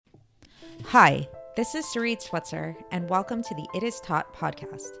Hi, this is Sarit Switzer, and welcome to the It Is Taught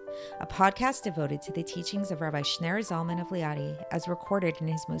podcast, a podcast devoted to the teachings of Rabbi Shneur Zalman of Liadi as recorded in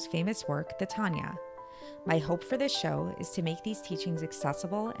his most famous work, the Tanya. My hope for this show is to make these teachings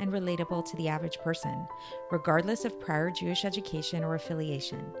accessible and relatable to the average person, regardless of prior Jewish education or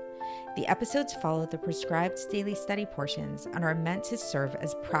affiliation. The episodes follow the prescribed daily study portions and are meant to serve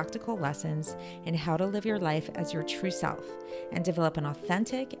as practical lessons in how to live your life as your true self and develop an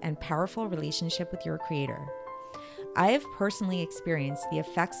authentic and powerful relationship with your Creator. I have personally experienced the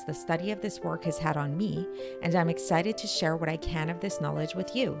effects the study of this work has had on me, and I'm excited to share what I can of this knowledge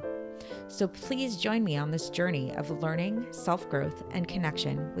with you. So please join me on this journey of learning, self-growth, and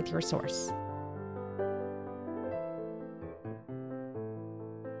connection with your source.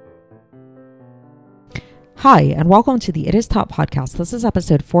 Hi, and welcome to the It Is Taught podcast. This is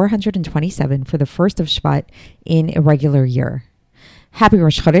episode 427 for the first of Shevat in a regular year. Happy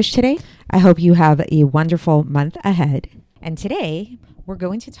Rosh Chodesh today. I hope you have a wonderful month ahead. And today we're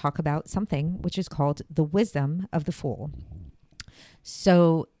going to talk about something which is called the wisdom of the fool.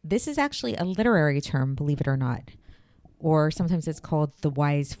 So this is actually a literary term, believe it or not, or sometimes it's called the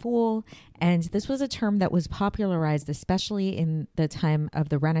wise fool. And this was a term that was popularized, especially in the time of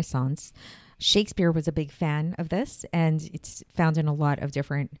the Renaissance. Shakespeare was a big fan of this, and it's found in a lot of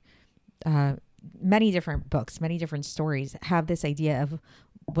different, many different books, many different stories have this idea of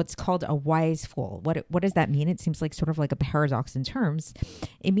what's called a wise fool. What does that mean? It seems like sort of like a paradox in terms.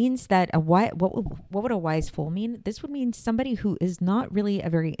 It means that what would a wise fool mean? This would mean somebody who is not really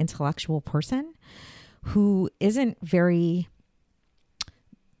a very intellectual person, who isn't very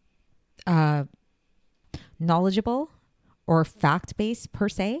knowledgeable or fact-based per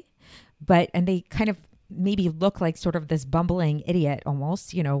se, and they kind of maybe look like sort of this bumbling idiot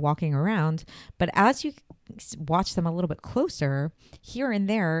almost, walking around. But as you watch them a little bit closer, here and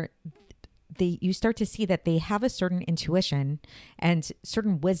there, you start to see that they have a certain intuition and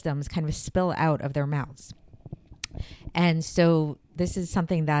certain wisdoms kind of spill out of their mouths. And so this is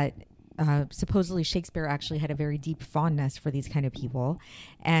something that supposedly Shakespeare actually had a very deep fondness for these kind of people.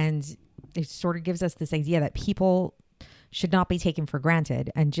 And it sort of gives us this idea that people should not be taken for granted.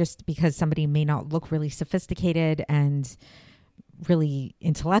 And just because somebody may not look really sophisticated and really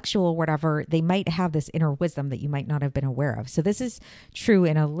intellectual or whatever, they might have this inner wisdom that you might not have been aware of. So this is true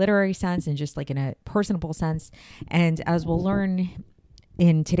in a literary sense and just like in a personable sense. And as we'll learn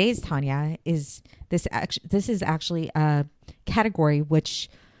in today's Tanya, this is actually a category which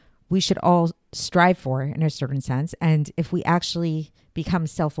we should all strive for in a certain sense. And if we actually become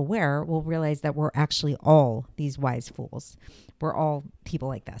self-aware, we'll realize that we're actually all these wise fools. We're all people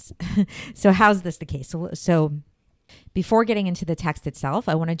like this. So how's this the case? So before getting into the text itself,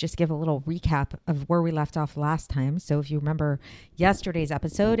 I want to just give a little recap of where we left off last time. So if you remember yesterday's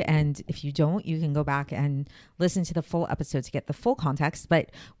episode, and if you don't, you can go back and listen to the full episode to get the full context.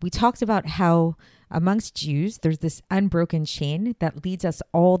 But we talked about how amongst Jews, there's this unbroken chain that leads us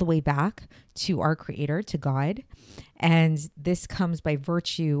all the way back to our Creator, to God. And this comes by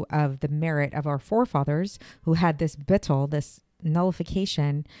virtue of the merit of our forefathers who had this bittul, this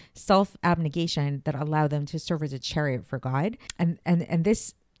nullification, self-abnegation that allowed them to serve as a chariot for God. And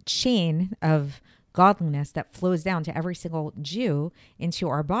this chain of godliness that flows down to every single Jew into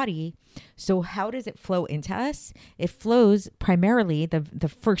our body. So how does it flow into us? It flows primarily, the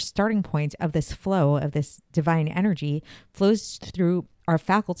first starting point of this flow of this divine energy flows through our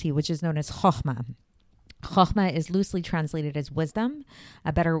faculty, which is known as chokhmah. Chokhmah is loosely translated as wisdom.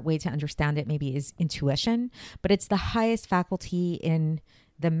 A better way to understand it maybe is intuition, but it's the highest faculty in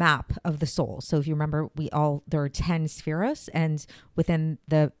the map of the soul. So if you remember, there are 10 spheros, and within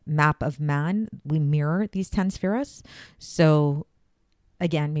the map of man, we mirror these 10 spheros. So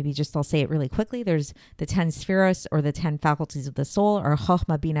again, maybe just I'll say it really quickly. There's the 10 spheros, or the 10 faculties of the soul, or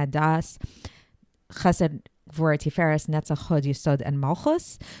Chokhmah, Bina, Das, Chesed, Gvura, Tiferes, Netzach, Hod, Yesod, and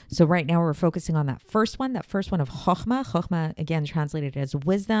Malchus. So right now we're focusing on that first one of Chokhmah. Chokhmah, again, translated as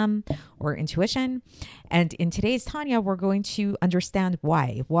wisdom or intuition. And in today's Tanya, we're going to understand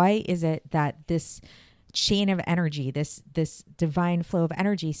why. Why is it that this chain of energy, this divine flow of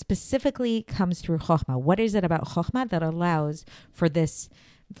energy specifically comes through Chokhmah? What is it about Chokhmah that allows for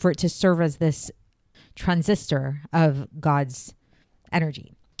it to serve as this transistor of God's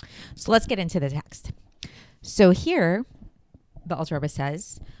energy? So let's get into the text. So here, the Alter Rebbe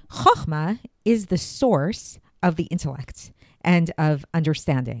says, Chokhmah is the source of the intellect and of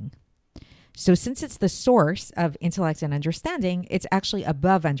understanding. So since it's the source of intellect and understanding, it's actually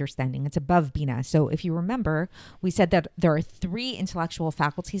above understanding. It's above Bina. So if you remember, we said that there are 3 intellectual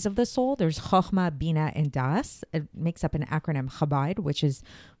faculties of the soul. There's Chokhmah, Bina, and Das. It makes up an acronym Chabad, which is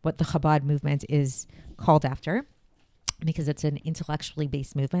what the Chabad movement is called after, because it's an intellectually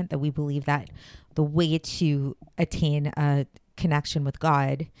based movement that we believe that the way to attain a connection with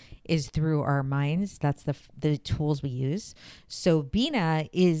God is through our minds. That's the tools we use. So Bina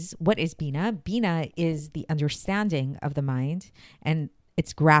is, what is Bina? Bina is the understanding of the mind, and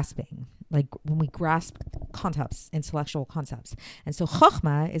it's grasping, like when we grasp concepts, intellectual concepts. And so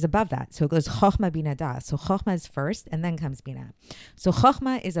Chokhmah is above that. So it goes Chokhmah, Bina, Das. So Chokhmah is first, and then comes Bina. So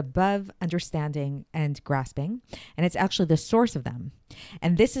Chokhmah is above understanding and grasping, and it's actually the source of them.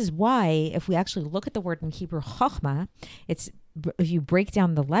 And this is why, if we actually look at the word in Hebrew Chokhmah, it's, if you break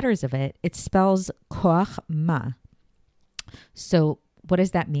down the letters of it, it spells Koach Ma. So what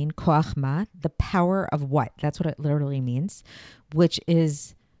does that mean? Koach Ma, the power of what? That's what it literally means, which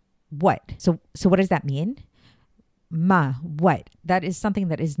is what? So what does that mean? Ma, what? That is something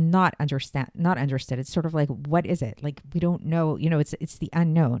that is not understood. It's sort of like, what is it? Like, we don't know, it's the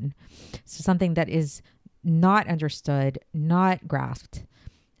unknown. So something that is not understood, not grasped.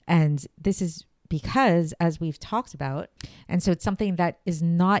 And this is because, as we've talked about, and so it's something that is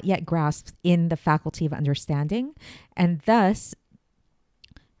not yet grasped in the faculty of understanding, and thus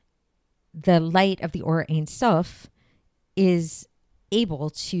the light of the Or Ein Sof is able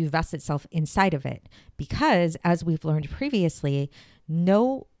to vest itself inside of it, because, as we've learned previously,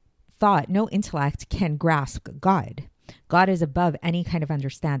 no thought, no intellect can grasp God. God is above any kind of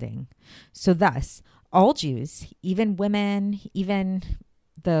understanding. So thus, all Jews, even women, even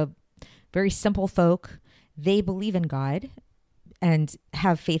the very simple folk, they believe in God and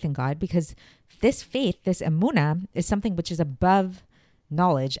have faith in God, because this faith, this emunah, is something which is above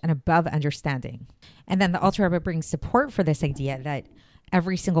knowledge and above understanding. And then the Alter Rebbe brings support for this idea that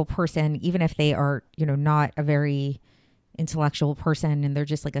every single person, even if they are, not a very intellectual person and they're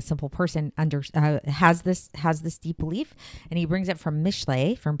just like a simple person, has this deep belief. And he brings it from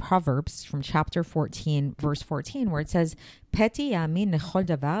Mishlei, from Proverbs, from chapter 14, verse 14, where it says, Peti yamin nechol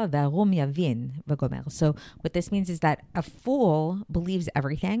davar v'arum yavin v'gomer. So what this means is that a fool believes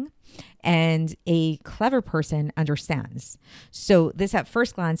everything and a clever person understands. So this at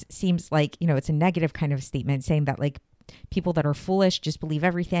first glance seems like, it's a negative kind of statement, saying that like people that are foolish just believe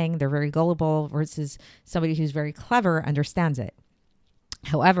everything, they're very gullible, versus somebody who's very clever understands it.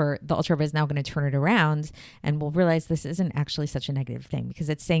 However, the Alter Rebbe is now going to turn it around, and we'll realize this isn't actually such a negative thing, because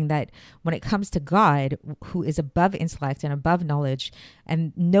it's saying that when it comes to God, who is above intellect and above knowledge,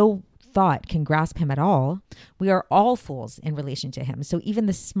 and no thought can grasp him at all, we are all fools in relation to him. So even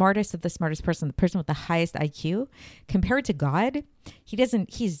the smartest of the smartest person, the person with the highest IQ, compared to God,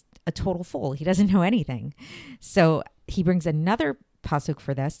 he's a total fool. He doesn't know anything. So he brings another pasuk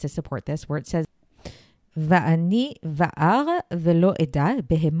for this to support this, where it says, Va'ani va'ar velo eda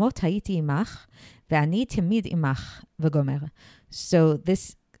behemot hayiti imach va'ani timid imach v'gomer. So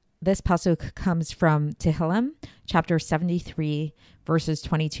this pasuk comes from Tehillim, chapter 73, verses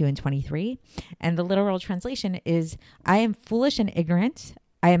 22 and 23. And the literal translation is, I am foolish and ignorant.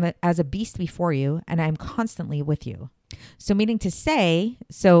 I am as a beast before you, and I am constantly with you. So meaning to say,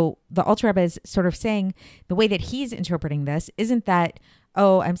 so the Alter Rebbe is sort of saying, the way that he's interpreting this isn't that,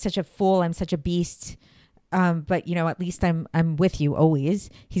 oh, I'm such a fool, I'm such a beast, but at least I'm with you always.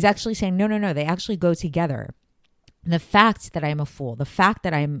 He's actually saying, no, they actually go together. The fact that I'm a fool, the fact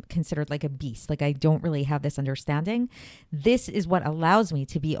that I'm considered like a beast, like I don't really have this understanding, this is what allows me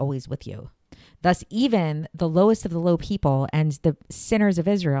to be always with you. Thus, even the lowest of the low people and the sinners of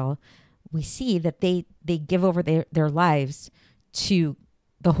Israel, we see that they give over their lives to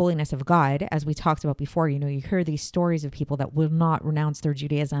the holiness of God, as we talked about before. You hear these stories of people that will not renounce their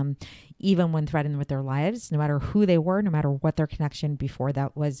Judaism, even when threatened with their lives, no matter who they were, no matter what their connection before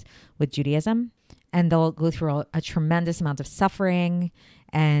that was with Judaism. And they'll go through a tremendous amount of suffering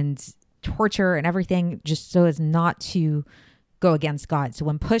and torture and everything, just so as not to go against God. So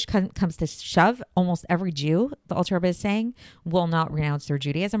when push comes to shove, almost every Jew, the Alter Rebbe is saying, will not renounce their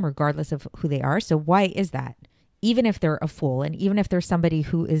Judaism, regardless of who they are. So why is that? Even if they're a fool, and even if they're somebody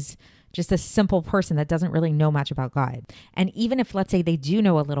who is just a simple person that doesn't really know much about God. And even if, let's say, they do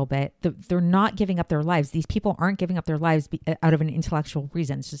know a little bit, they're not giving up their lives. These people aren't giving up their lives out of an intellectual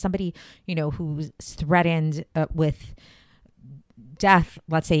reason. So somebody, who's threatened with death,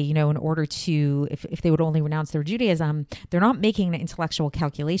 let's say, in order to, if they would only renounce their Judaism, they're not making an intellectual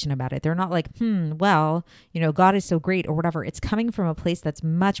calculation about it. They're not like, God is so great or whatever. It's coming from a place that's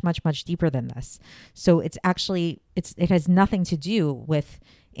much, much, much deeper than this. So it's actually, it has nothing to do with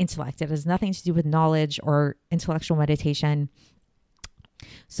intellect. It has nothing to do with knowledge or intellectual meditation.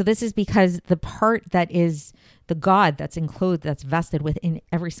 So this is because the part that is the God that's enclosed, that's vested within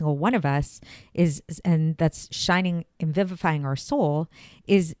every single one of us and that's shining and vivifying our soul,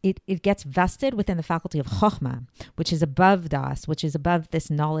 it gets vested within the faculty of Chokhmah, which is above Das, which is above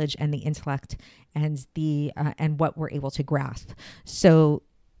this knowledge and the intellect and and what we're able to grasp. So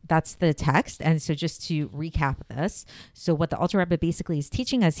that's the text. And so just to recap this, so what the Alter Rebbe basically is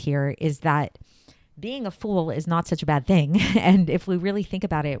teaching us here is that being a fool is not such a bad thing. And if we really think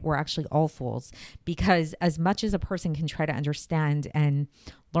about it, we're actually all fools, because as much as a person can try to understand and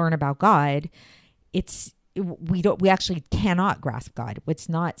learn about God, we actually cannot grasp God. He is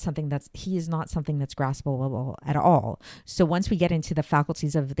not something that's graspable at all. So once we get into the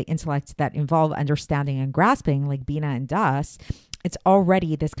faculties of the intellect that involve understanding and grasping, like Bina and Das, it's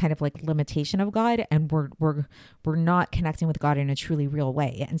already this kind of like limitation of God, and we're not connecting with God in a truly real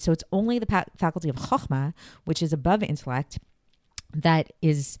way. And so it's only the faculty of Chokhmah, which is above intellect, that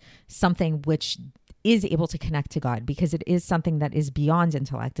is something which is able to connect to God, because it is something that is beyond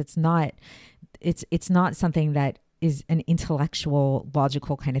intellect. It's not something that is an intellectual,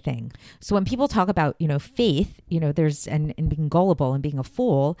 logical kind of thing. So when people talk about, faith, there's and being gullible and being a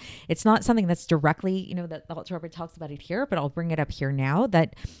fool, it's not something that's directly, that the Alter Rebbe talks about it here, but I'll bring it up here now,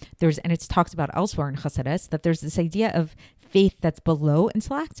 that and it's talked about elsewhere in Chassidus, that there's this idea of faith that's below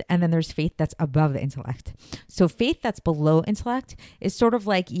intellect, and then there's faith that's above intellect. So faith that's below intellect is sort of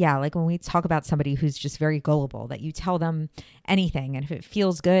like when we talk about somebody who's just very gullible, that you tell them anything, and if it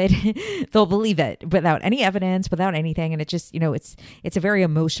feels good, they'll believe it without any evidence, without anything. And it just, it's a very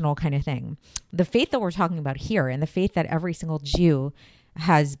emotional kind of thing. The faith that we're talking about here, and the faith that every single Jew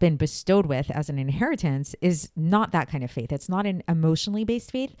has been bestowed with as an inheritance, is not that kind of faith. It's not an emotionally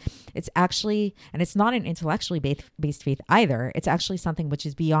based faith. It's actually, and it's not an intellectually based faith either. It's actually something which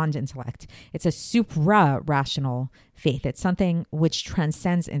is beyond intellect. It's a supra-rational faith. It's something which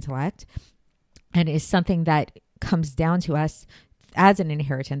transcends intellect and is something that comes down to us as an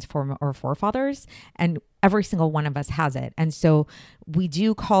inheritance from our forefathers, and every single one of us has it. And so we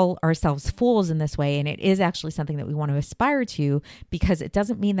do call ourselves fools in this way, and it is actually something that we want to aspire to, because it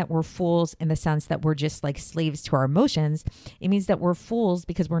doesn't mean that we're fools in the sense that we're just like slaves to our emotions. It means that we're fools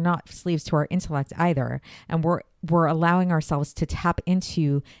because we're not slaves to our intellect either, and we're allowing ourselves to tap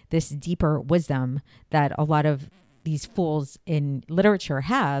into this deeper wisdom that a lot of these fools in literature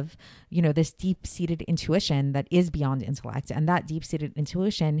have, this deep-seated intuition that is beyond intellect. And that deep-seated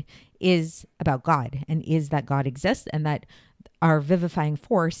intuition is about God, and is that God exists, and that our vivifying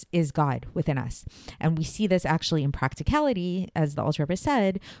force is God within us. And we see this actually in practicality, as the Alter Rebbe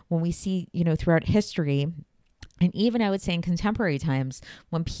said, when we see, throughout history, and even I would say in contemporary times,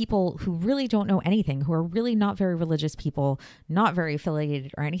 when people who really don't know anything, who are really not very religious people, not very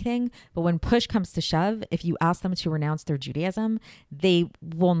affiliated or anything, but when push comes to shove, if you ask them to renounce their Judaism, they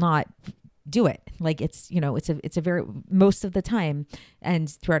will not do it. Like it's a very, most of the time, and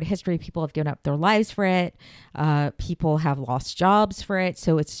throughout history, people have given up their lives for it. People have lost jobs for it.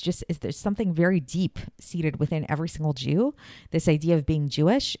 So there's something very deep seated within every single Jew, this idea of being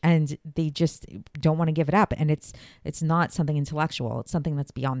Jewish, and they just don't want to give it up. And it's not something intellectual. It's something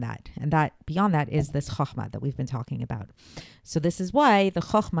that's beyond that. And that beyond that is this Chokhmah that we've been talking about. So this is why the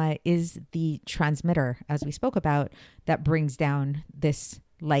Chokhmah is the transmitter, as we spoke about, that brings down this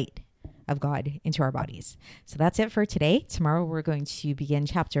light of God into our bodies. So that's it for today. Tomorrow we're going to begin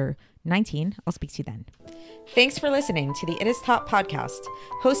chapter 19. I'll speak to you then. Thanks for listening to the It Is Taught podcast,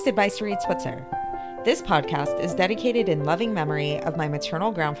 hosted by Sarit Switzer. This podcast is dedicated in loving memory of my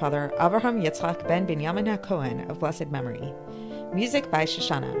maternal grandfather, Avraham Yitzchak ben Binyamin HaKohen of blessed memory. Music by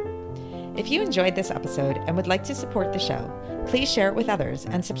Shoshana. If you enjoyed this episode and would like to support the show, please share it with others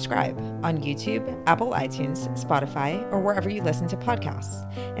and subscribe on YouTube, Apple iTunes, Spotify, or wherever you listen to podcasts.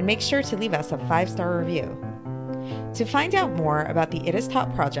 And make sure to leave us a 5-star review. To find out more about the It Is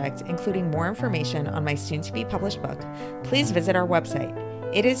Taught project, including more information on my soon-to-be published book, please visit our website,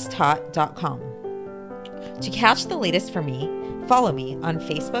 itistaught.com. To catch the latest from me, follow me on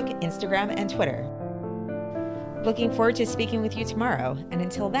Facebook, Instagram, and Twitter. Looking forward to speaking with you tomorrow, and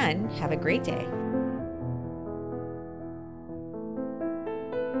until then, have a great day.